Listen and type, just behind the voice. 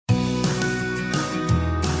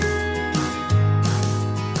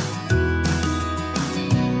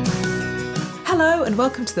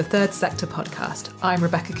welcome to the Third Sector podcast. I'm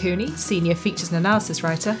Rebecca Cooney, Senior Features and Analysis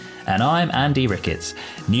Writer. And I'm Andy Ricketts,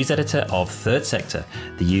 News Editor of Third Sector,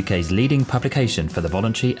 the UK's leading publication for the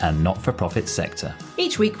voluntary and not-for-profit sector.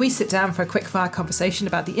 Each week we sit down for a quick-fire conversation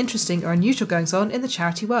about the interesting or unusual goings-on in the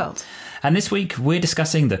charity world. And this week we're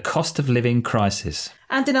discussing the cost of living crisis.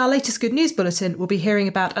 And in our latest Good News Bulletin, we'll be hearing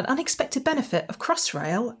about an unexpected benefit of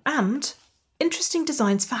Crossrail and interesting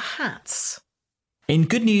designs for hats. In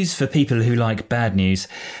good news for people who like bad news,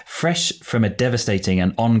 fresh from a devastating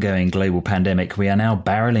and ongoing global pandemic, we are now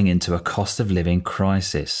barrelling into a cost of living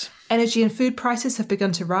crisis. Energy and food prices have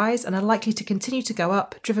begun to rise and are likely to continue to go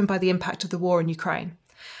up, driven by the impact of the war in Ukraine.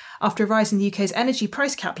 After a rise in the UK's energy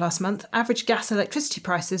price cap last month, average gas and electricity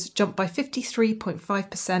prices jumped by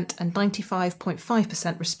 53.5% and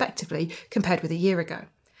 95.5% respectively compared with a year ago.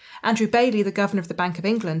 Andrew Bailey, the Governor of the Bank of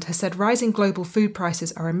England, has said rising global food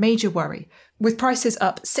prices are a major worry, with prices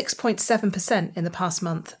up 6.7% in the past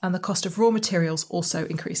month and the cost of raw materials also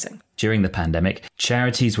increasing. During the pandemic,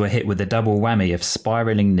 charities were hit with the double whammy of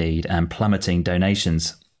spiralling need and plummeting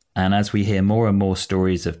donations. And as we hear more and more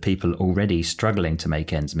stories of people already struggling to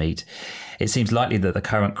make ends meet, it seems likely that the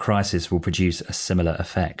current crisis will produce a similar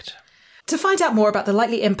effect. To find out more about the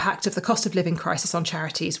likely impact of the cost of living crisis on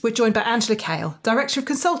charities, we're joined by Angela Kale, Director of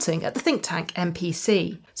Consulting at the think tank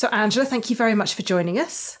MPC. So Angela, thank you very much for joining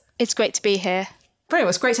us. It's great to be here. Very well,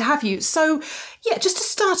 it's great to have you. So, just to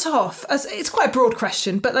start off, as it's quite a broad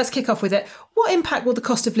question, but let's kick off with it. What impact will the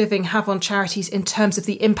cost of living have on charities in terms of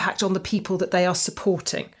the impact on the people that they are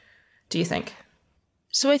supporting, do you think?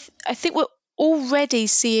 So I think we're already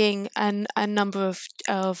seeing a number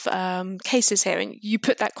of cases here, and you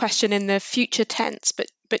put that question in the future tense,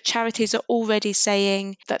 but charities are already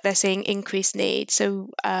saying that they're seeing increased need.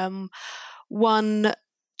 So one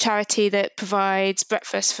charity that provides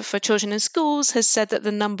breakfast for children in schools has said that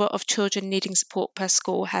the number of children needing support per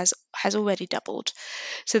school has already doubled.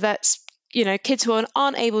 So that's kids who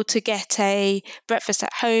aren't able to get a breakfast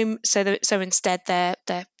at home, so instead they're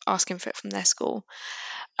asking for it from their school.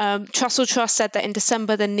 Trussell Trust said that in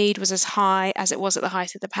December the need was as high as it was at the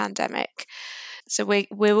height of the pandemic. So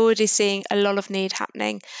we're already seeing a lot of need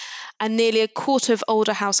happening, and nearly a quarter of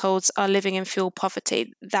older households are living in fuel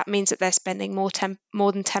poverty. That means that they're spending more than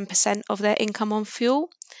 10% of their income on fuel,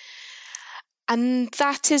 and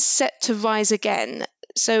that is set to rise again.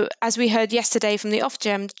 So as we heard yesterday from the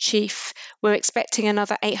Ofgem chief, we're expecting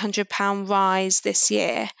another £800 rise this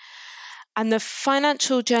year. And the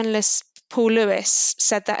financial journalist Paul Lewis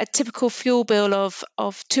said that a typical fuel bill of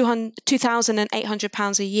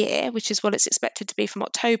 £2,800 a year, which is what it's expected to be from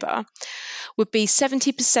October, would be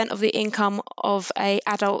 70% of the income of an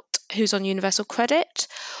adult who's on universal credit,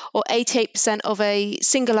 or 88% of a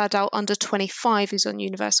single adult under 25 who's on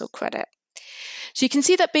universal credit. So you can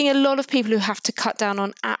see that being a lot of people who have to cut down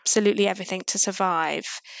on absolutely everything to survive.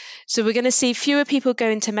 So we're going to see fewer people go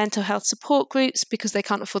into mental health support groups because they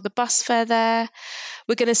can't afford the bus fare there.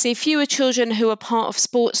 We're going to see fewer children who are part of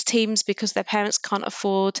sports teams because their parents can't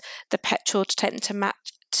afford the petrol to take them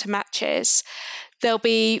to matches. There'll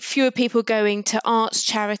be fewer people going to arts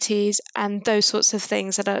charities and those sorts of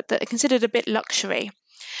things that are considered a bit luxury.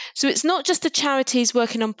 So it's not just the charities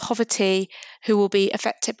working on poverty who will be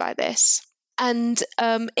affected by this. And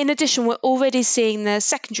in addition, we're already seeing the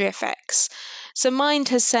secondary effects. So Mind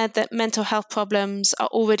has said that mental health problems are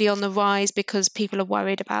already on the rise because people are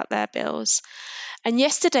worried about their bills. And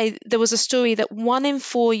yesterday, there was a story that 1 in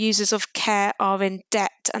 4 users of care are in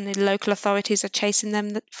debt and the local authorities are chasing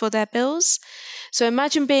them for their bills. So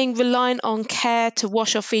imagine being reliant on care to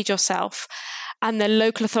wash or feed yourself, and the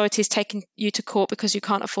local authorities taking you to court because you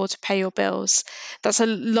can't afford to pay your bills. That's a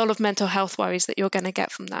lot of mental health worries that you're going to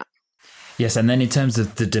get from that. Yes, and then in terms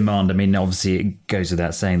of the demand, I mean, obviously it goes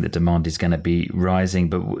without saying that demand is going to be rising,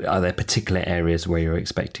 but are there particular areas where you're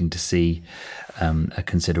expecting to see a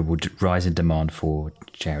considerable rise in demand for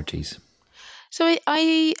charities? So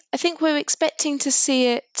I think we're expecting to see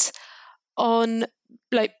it on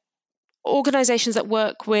organisations that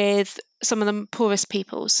work with some of the poorest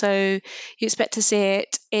people. So you expect to see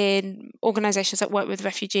it in organisations that work with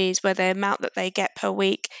refugees, where the amount that they get per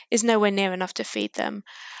week is nowhere near enough to feed them.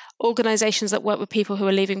 Organisations that work with people who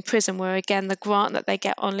are leaving prison, where again the grant that they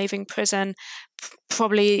get on leaving prison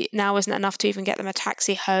probably now isn't enough to even get them a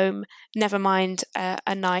taxi home, never mind a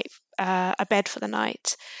bed for the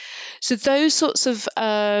night. So those sorts of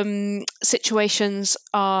situations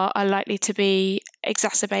are likely to be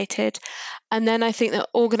exacerbated. And then I think that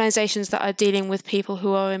organisations that are dealing with people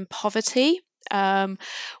who are in poverty,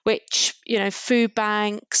 which food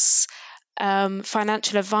banks,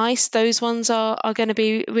 financial advice, those ones are going to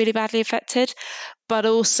be really badly affected. But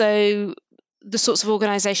also the sorts of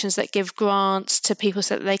organisations that give grants to people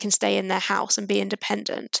so that they can stay in their house and be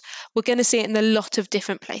independent. We're going to see it in a lot of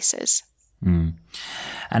different places. Mm.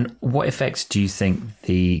 And what effects do you think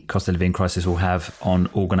the cost of living crisis will have on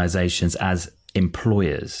organisations as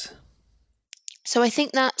employers? So I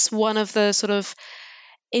think that's one of the sort of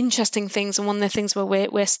interesting things, and one of the things where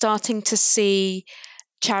we're starting to see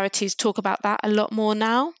charities talk about that a lot more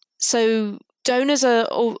now. So donors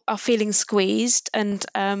are feeling squeezed, and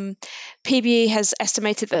PBE has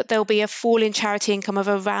estimated that there'll be a fall in charity income of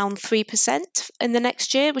around 3% in the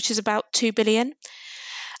next year, which is about 2 billion.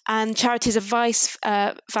 And Charities Advice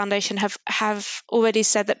Foundation have already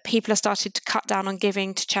said that people are starting to cut down on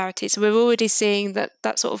giving to charities. So we're already seeing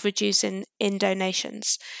that sort of reduce in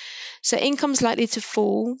donations. So income's likely to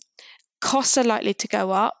fall, costs are likely to go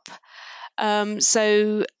up.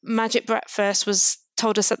 So Magic Breakfast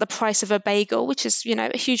told us that the price of a bagel, which is,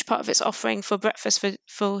 a huge part of its offering for breakfast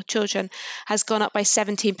for children, has gone up by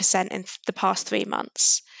 17% in the past 3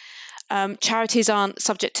 months. Charities aren't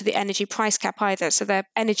subject to the energy price cap either, so their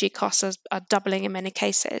energy costs are doubling in many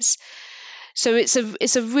cases. So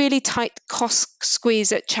it's a really tight cost squeeze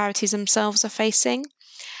that charities themselves are facing.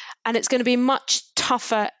 And it's going to be much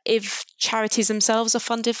tougher if charities themselves are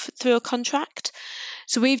funded through a contract.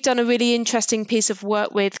 So we've done a really interesting piece of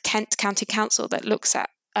work with Kent County Council that looks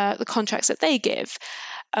at the contracts that they give.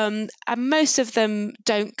 And most of them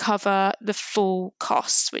don't cover the full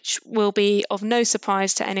costs, which will be of no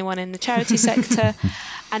surprise to anyone in the charity sector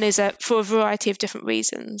and is for a variety of different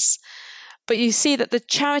reasons. But you see that the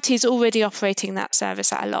charity is already operating that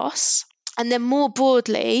service at a loss. And then more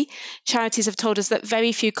broadly, charities have told us that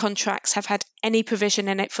very few contracts have had any provision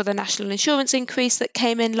in it for the national insurance increase that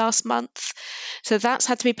came in last month. So that's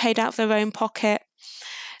had to be paid out of their own pocket.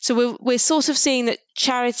 So we're sort of seeing that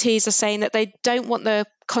charities are saying that they don't want the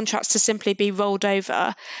contracts to simply be rolled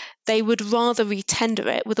over. They would rather re-tender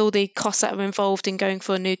it with all the costs that are involved in going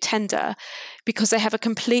for a new tender, because they have a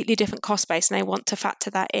completely different cost base and they want to factor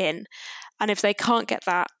that in. And if they can't get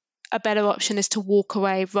that, a better option is to walk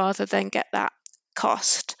away rather than get that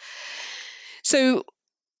cost. So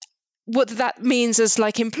what that means as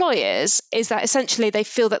employers is that essentially they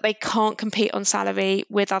feel that they can't compete on salary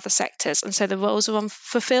with other sectors, and so the roles are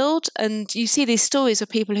unfulfilled. And you see these stories of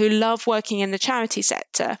people who love working in the charity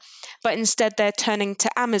sector, but instead they're turning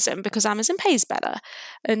to Amazon because Amazon pays better.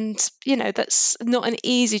 And that's not an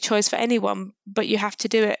easy choice for anyone, but you have to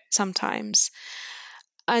do it sometimes.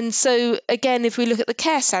 And so again, if we look at the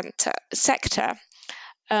care sector,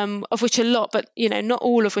 of which a lot, but not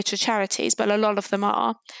all of which are charities, but a lot of them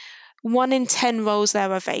are, 1 in 10 roles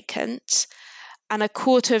there are vacant, and a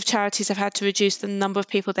quarter of charities have had to reduce the number of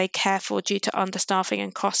people they care for due to understaffing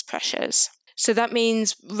and cost pressures. So that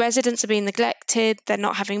means residents are being neglected, they're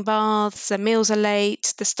not having baths, their meals are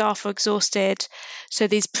late, the staff are exhausted. So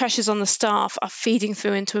these pressures on the staff are feeding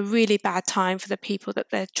through into a really bad time for the people that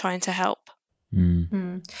they're trying to help.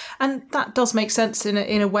 And that does make sense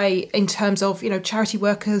in a way, in terms of, charity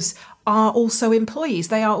workers are also employees.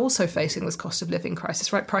 They are also facing this cost of living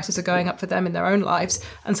crisis, right? Prices are going up for them in their own lives.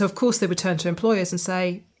 And so, of course, they would turn to employers and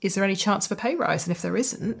say, is there any chance of a pay rise? And if there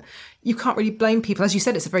isn't, you can't really blame people. As you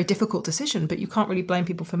said, it's a very difficult decision, but you can't really blame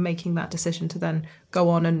people for making that decision to then go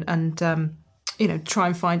on and try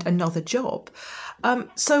and find another job.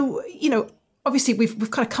 Obviously,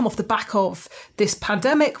 we've kind of come off the back of this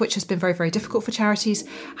pandemic, which has been very, very difficult for charities.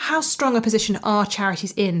 How strong a position are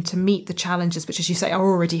charities in to meet the challenges, which, as you say, are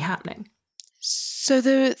already happening? So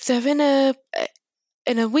they're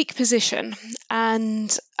in a weak position,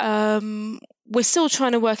 and we're still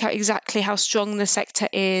trying to work out exactly how strong the sector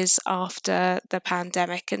is after the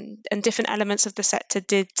pandemic, and different elements of the sector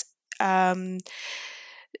did fare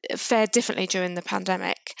differently during the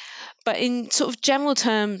pandemic. But in sort of general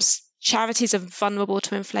terms, charities are vulnerable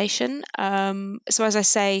to inflation. So as I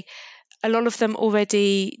say, a lot of them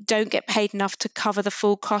already don't get paid enough to cover the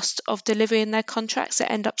full cost of delivering their contracts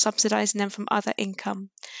that end up subsidising them from other income.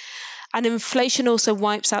 And inflation also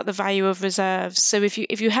wipes out the value of reserves. So if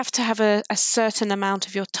you have to have a certain amount,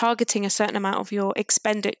 if you're targeting a certain amount of your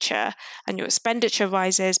expenditure, and your expenditure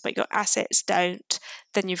rises but your assets don't,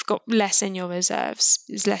 then you've got less in your reserves.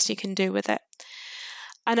 There's less you can do with it.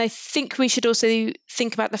 And I think we should also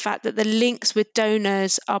think about the fact that the links with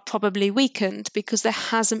donors are probably weakened because there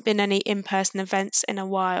hasn't been any in-person events in a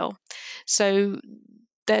while. So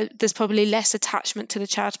there's probably less attachment to the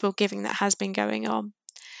charitable giving that has been going on.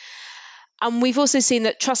 And we've also seen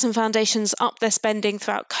that trusts and foundations up their spending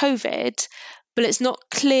throughout COVID, but it's not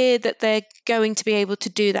clear that they're going to be able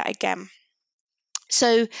to do that again.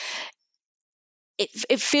 So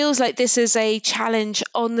it feels like this is a challenge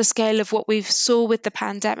on the scale of what we saw with the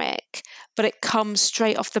pandemic, but it comes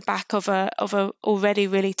straight off the back of a already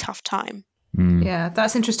really tough time. Yeah,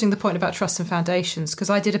 that's interesting, the point about trusts and foundations, because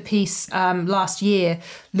I did a piece last year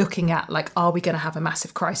looking at, like, are we going to have a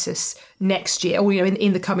massive crisis next year or,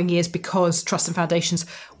 in the coming years, because trusts and foundations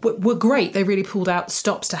were great. They really pulled out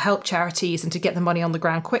stops to help charities and to get the money on the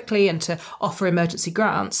ground quickly and to offer emergency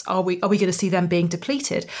grants. Are we going to see them being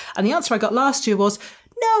depleted? And the answer I got last year was,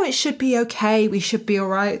 no, it should be okay. We should be all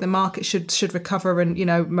right. The market should recover, and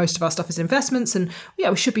most of our stuff is investments, and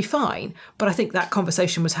we should be fine. But I think that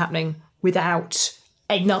conversation was happening without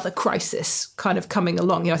another crisis kind of coming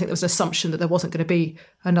along. I think there was an assumption that there wasn't going to be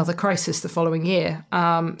another crisis the following year.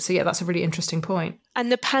 So that's a really interesting point.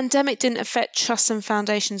 And the pandemic didn't affect trusts and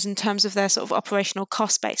foundations in terms of their sort of operational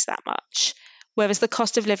cost base that much, whereas the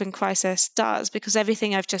cost of living crisis does, because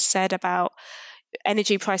everything I've just said about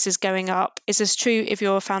energy prices going up is as true if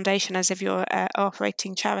you're a foundation as if you're an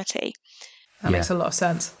operating charity. That makes a lot of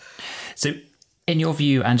sense. So in your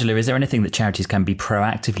view, Angela, is there anything that charities can be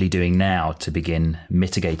proactively doing now to begin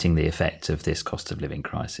mitigating the effect of this cost of living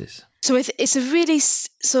crisis? So it's a really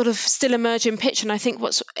sort of still emerging picture, and I think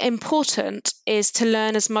what's important is to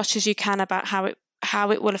learn as much as you can about how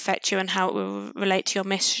it will affect you and how it will relate to your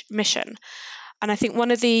mission. And I think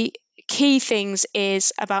one of the key things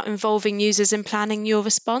is about involving users in planning your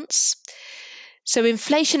response. So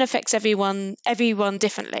inflation affects everyone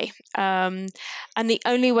differently. And the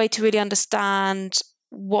only way to really understand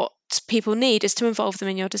what people need is to involve them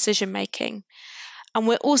in your decision making. And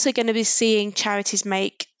we're also going to be seeing charities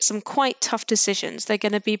make some quite tough decisions. They're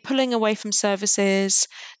going to be pulling away from services.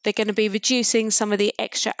 They're going to be reducing some of the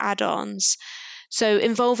extra add-ons. So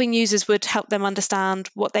involving users would help them understand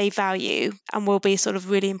what they value and will be sort of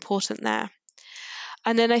really important there.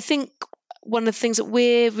 And then I think one of the things that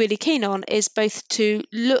we're really keen on is both to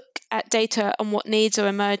look at data on what needs are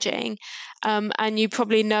emerging. And you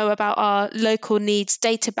probably know about our local needs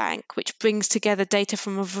data bank, which brings together data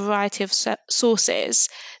from a variety of sources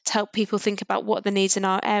to help people think about what the needs in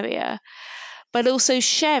our area, but also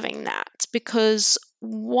sharing that, because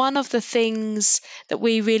one of the things that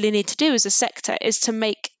we really need to do as a sector is to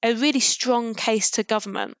make a really strong case to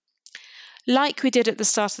government, like we did at the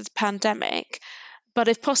start of the pandemic, but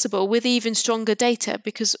if possible with even stronger data,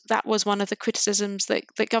 because that was one of the criticisms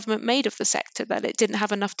that government made of the sector, that it didn't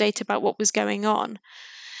have enough data about what was going on.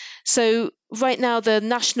 So right now the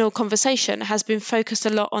national conversation has been focused a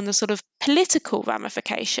lot on the sort of political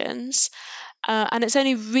ramifications, and it's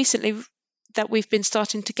only recently that we've been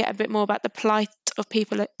starting to get a bit more about the plight of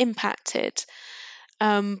people impacted.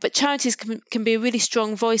 But charities can be a really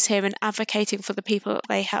strong voice here in advocating for the people that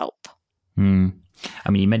they help.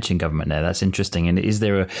 I mean, you mentioned government there. That's interesting. And is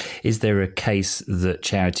there a case that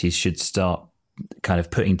charities should start kind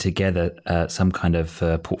of putting together some kind of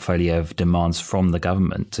portfolio of demands from the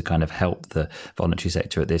government to kind of help the voluntary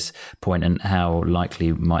sector at this point? And how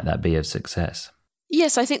likely might that be of success?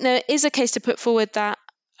 Yes, I think there is a case to put forward that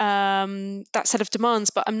set of demands,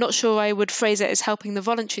 but I'm not sure I would phrase it as helping the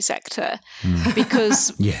voluntary sector,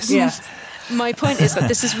 because my point is that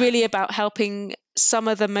this is really about helping some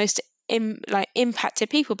of the most impacted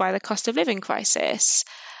people by the cost of living crisis.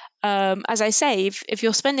 As I say, if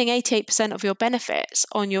you're spending 88% of your benefits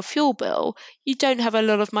on your fuel bill, you don't have a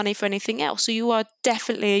lot of money for anything else. So you are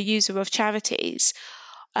definitely a user of charities.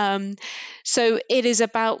 So it is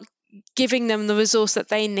about giving them the resource that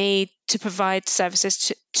they need to provide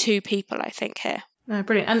services to people, I think, here.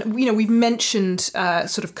 Brilliant. And, we've mentioned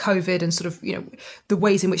sort of COVID and sort of, the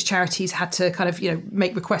ways in which charities had to kind of,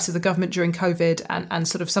 make requests of the government during COVID and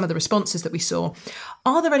sort of some of the responses that we saw.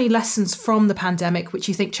 Are there any lessons from the pandemic which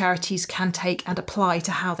you think charities can take and apply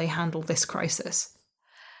to how they handle this crisis?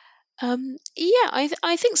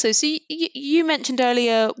 I think so. So you mentioned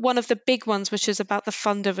earlier one of the big ones, which is about the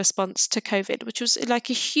funder response to COVID, which was like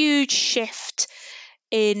a huge shift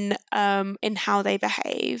in how they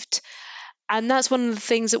behaved. And that's one of the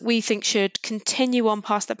things that we think should continue on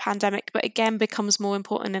past the pandemic, but again becomes more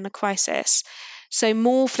important in a crisis. So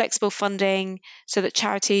more flexible funding so that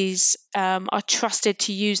charities are trusted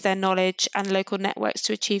to use their knowledge and local networks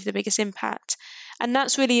to achieve the biggest impact. And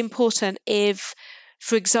that's really important if,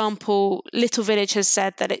 for example, Little Village has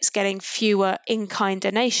said that it's getting fewer in-kind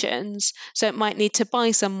donations, so it might need to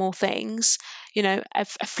buy some more things. A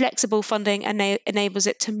flexible funding enables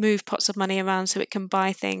it to move pots of money around so it can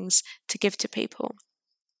buy things to give to people.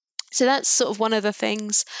 So that's sort of one of the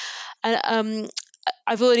things.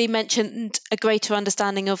 I've already mentioned a greater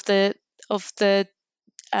understanding of the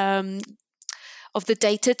the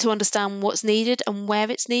data to understand what's needed and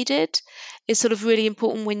where it's needed is sort of really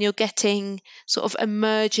important when you're getting sort of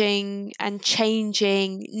emerging and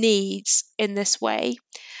changing needs in this way.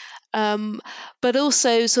 But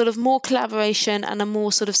also sort of more collaboration and a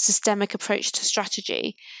more sort of systemic approach to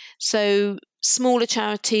strategy. So smaller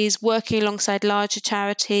charities working alongside larger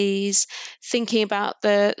charities, thinking about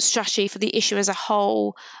the strategy for the issue as a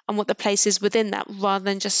whole and what the place is within that, rather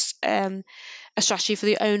than just a strategy for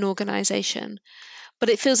the own organisation. But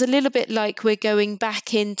it feels a little bit like we're going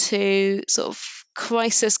back into sort of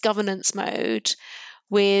crisis governance mode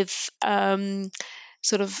with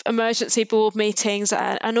sort of emergency board meetings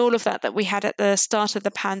and all of that we had at the start of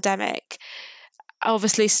the pandemic.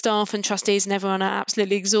 Obviously, staff and trustees and everyone are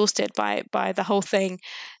absolutely exhausted by the whole thing.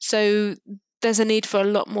 So there's a need for a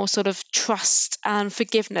lot more sort of trust and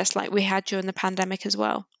forgiveness like we had during the pandemic as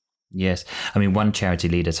well. Yes. I mean, one charity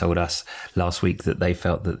leader told us last week that they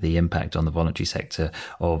felt that the impact on the voluntary sector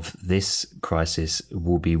of this crisis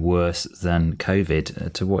will be worse than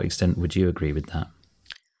COVID. To what extent would you agree with that?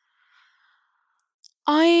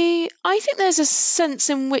 I think there's a sense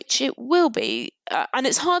in which it will be, and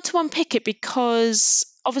it's hard to unpick it because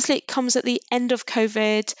obviously it comes at the end of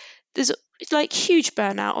COVID. There's like huge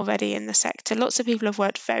burnout already in the sector. Lots of people have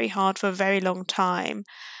worked very hard for a very long time,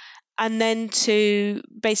 and then to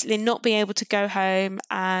basically not be able to go home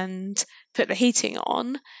and put the heating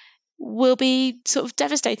on will be sort of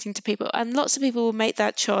devastating to people, and lots of people will make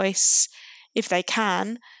that choice if they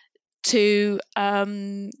can to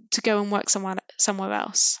go and work somewhere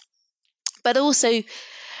else. But also,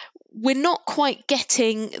 we're not quite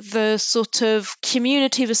getting the sort of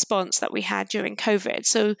community response that we had during COVID.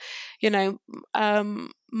 So,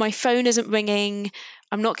 my phone isn't ringing.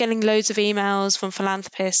 I'm not getting loads of emails from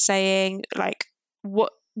philanthropists saying, like, what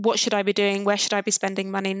should I be doing? Where should I be spending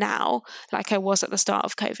money now? Like I was at the start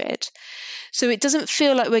of COVID. So it doesn't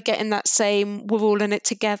feel like we're getting that same we're all in it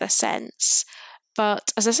together sense.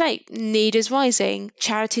 But as I say, need is rising.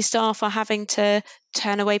 Charity staff are having to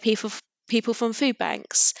turn away people from food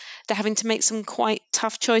banks. They're having to make some quite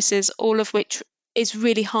tough choices, all of which is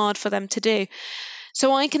really hard for them to do.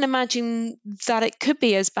 So I can imagine that it could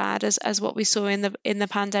be as bad as what we saw in the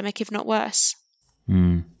pandemic, if not worse.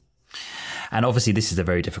 Mm. And obviously, this is a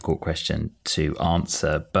very difficult question to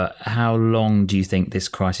answer, but how long do you think this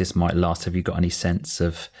crisis might last? Have you got any sense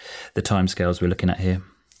of the timescales we're looking at here?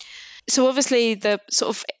 So obviously the sort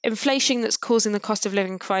of inflation that's causing the cost of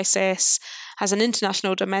living crisis has an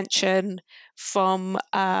international dimension, from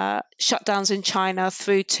shutdowns in China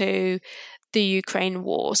through to the Ukraine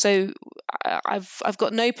war. So I've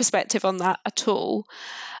got no perspective on that at all.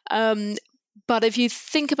 But if you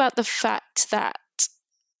think about the fact that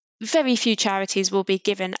very few charities will be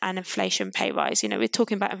given an inflation pay rise, we're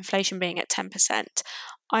talking about inflation being at 10%.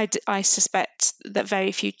 I suspect that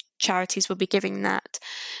very few charities will be giving that.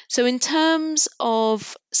 So in terms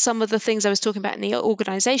of some of the things I was talking about in the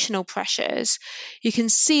organisational pressures, you can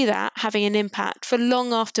see that having an impact for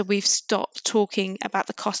long after we've stopped talking about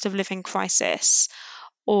the cost of living crisis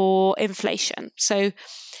or inflation. So,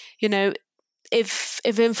 if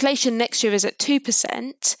inflation next year is at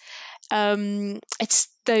 2%,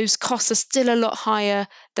 those costs are still a lot higher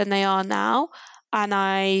than they are now, and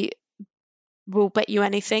I will bet you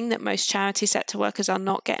anything that most charity sector workers are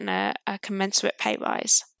not getting a commensurate pay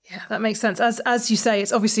rise. Yeah, that makes sense. As you say,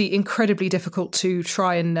 it's obviously incredibly difficult to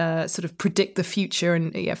try and sort of predict the future.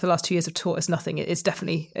 And for the last 2 years have taught us nothing. It's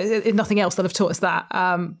definitely nothing else that have taught us that.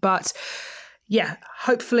 But yeah,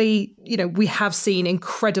 hopefully, we have seen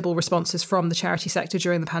incredible responses from the charity sector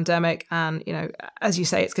during the pandemic. And, as you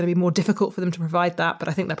say, it's going to be more difficult for them to provide that. But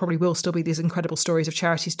I think there probably will still be these incredible stories of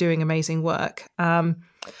charities doing amazing work.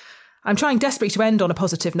 I'm trying desperately to end on a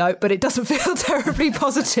positive note, but it doesn't feel terribly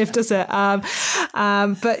positive, does it?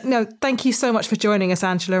 But no, thank you so much for joining us,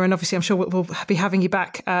 Angela. And obviously, I'm sure we'll be having you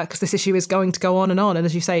back because this issue is going to go on. And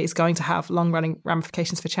as you say, it's going to have long-running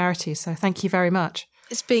ramifications for charities. So thank you very much.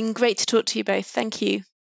 It's been great to talk to you both. Thank you.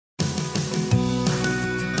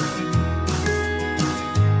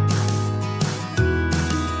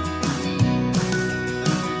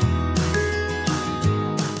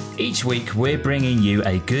 Each week, we're bringing you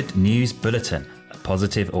a good news bulletin, a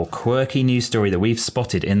positive or quirky news story that we've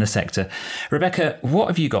spotted in the sector. Rebecca, what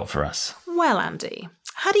have you got for us? Well, Andy,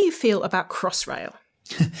 how do you feel about Crossrail?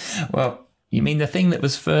 Well, you mean the thing that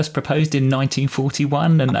was first proposed in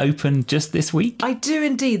 1941 and opened just this week? I do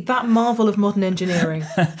indeed. That marvel of modern engineering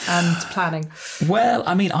and planning. Well,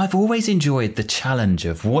 I mean, I've always enjoyed the challenge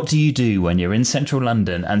of what do you do when you're in central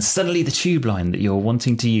London and suddenly the tube line that you're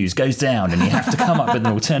wanting to use goes down and you have to come up with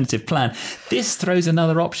an alternative plan. This throws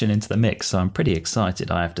another option into the mix, so I'm pretty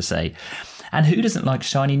excited, I have to say. And who doesn't like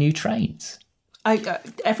shiny new trains?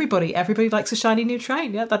 Everybody likes a shiny new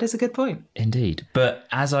train. Yeah, that is a good point. Indeed. But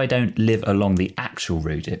as I don't live along the actual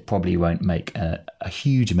route, it probably won't make a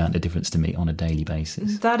huge amount of difference to me on a daily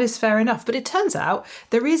basis. That is fair enough. But it turns out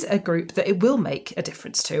there is a group that it will make a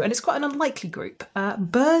difference to, and it's quite an unlikely group.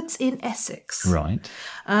 Birds in Essex. Right.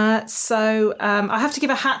 So I have to give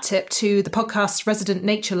a hat tip to the podcast's resident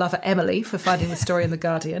nature lover, Emily, for finding the story in The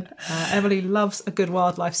Guardian. Emily loves a good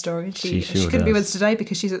wildlife story. She couldn't be with us today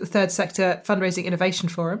because she's at the Third Sector Fundraising Innovation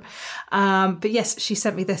Forum. But yes, she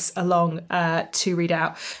sent me this along to read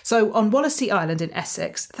out. So on Wallasey Island in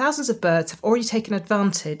Essex, thousands of birds have already taken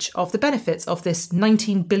advantage of the benefits of this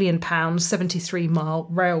 £19 billion, 73-mile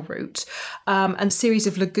rail route and a series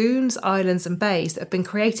of lagoons, islands and bays that have been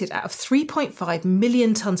created out of 3.5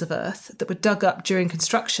 million tonnes of earth that were dug up during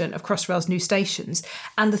construction of Crossrail's new stations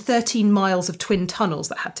and the 13 miles of twin tunnels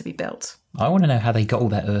that had to be built. I want to know how they got all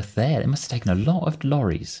that earth there. It must have taken a lot of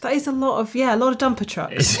lorries. That is a lot of dumper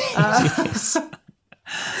trucks.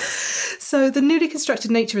 So the newly constructed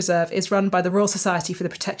nature reserve is run by the Royal Society for the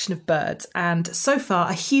Protection of Birds, and so far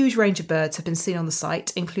a huge range of birds have been seen on the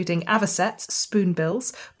site, including avocets,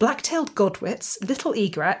 spoonbills, black-tailed godwits, little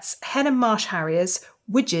egrets, hen and marsh harriers,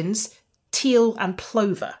 widgeons, teal and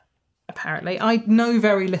plover. Apparently, I know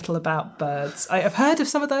very little about birds. I have heard of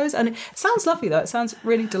some of those, and it sounds lovely though. It sounds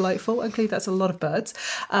really delightful. Clearly, that's a lot of birds.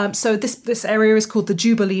 So this area is called the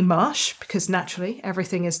Jubilee Marsh because naturally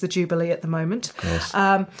everything is the Jubilee at the moment. Of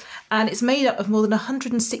course. And it's made up of more than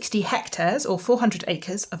 160 hectares or 400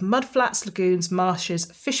 acres of mudflats, lagoons, marshes,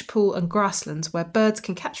 fish pool, and grasslands where birds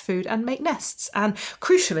can catch food and make nests. And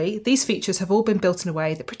crucially, these features have all been built in a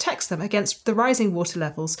way that protects them against the rising water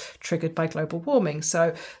levels triggered by global warming.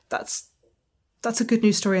 So that's a good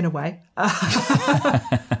news story in a way.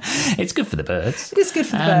 It's good for the birds. It is good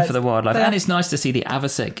for the birds. And for the wildlife. And it's nice to see the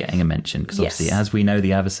avocet getting a mention because obviously, as we know,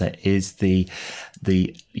 the avocet is the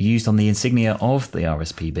used on the insignia of the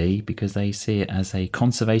RSPB because they see it as a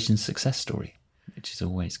conservation success story, which is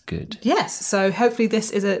always good. Yes, so hopefully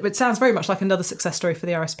this is it sounds very much like another success story for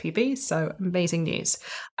the RSPB, so amazing news.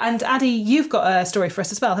 And Addy, you've got a story for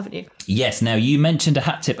us as well, haven't you? Yes, now you mentioned a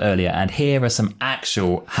hat tip earlier, and here are some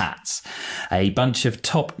actual hats. A bunch of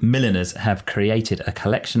top milliners have created a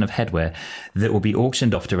collection of headwear that will be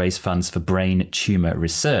auctioned off to raise funds for brain tumour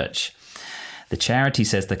research. The charity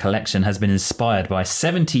says the collection has been inspired by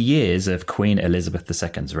 70 years of Queen Elizabeth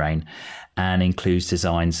II's reign and includes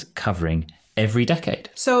designs covering every decade.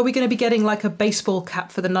 So are we going to be getting like a baseball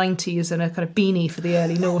cap for the 90s and a kind of beanie for the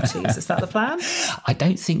early noughties? Is that the plan? I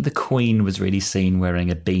don't think the Queen was really seen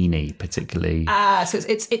wearing a beanie particularly. So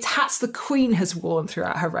it's hats the Queen has worn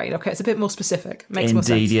throughout her reign. Okay, it's a bit more specific. Makes more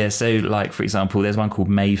sense. Indeed, yeah. So like, for example, there's one called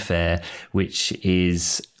Mayfair, which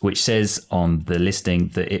says on the listing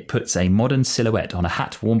that it puts a modern silhouette on a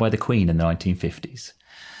hat worn by the Queen in the 1950s.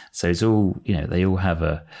 So it's all, they all have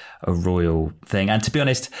a royal thing. And to be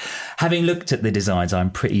honest, having looked at the designs,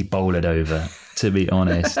 I'm pretty bowled over, to be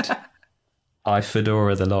honest. I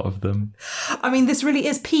fedora a lot of them. I mean, this really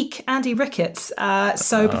is peak Andy Ricketts.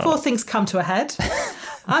 So before things come to a head,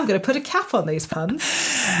 I'm going to put a cap on these puns.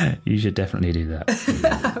 You should definitely do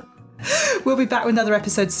that. We'll be back with another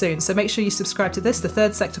episode soon, so make sure you subscribe to this, the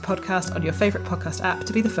Third Sector podcast, on your favourite podcast app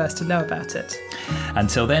to be the first to know about it.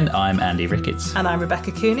 Until then, I'm Andy Ricketts. And I'm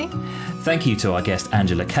Rebecca Cooney. Thank you to our guest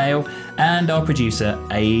Angela Kale and our producer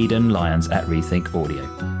Aidan Lyons at Rethink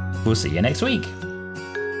Audio. We'll see you next week.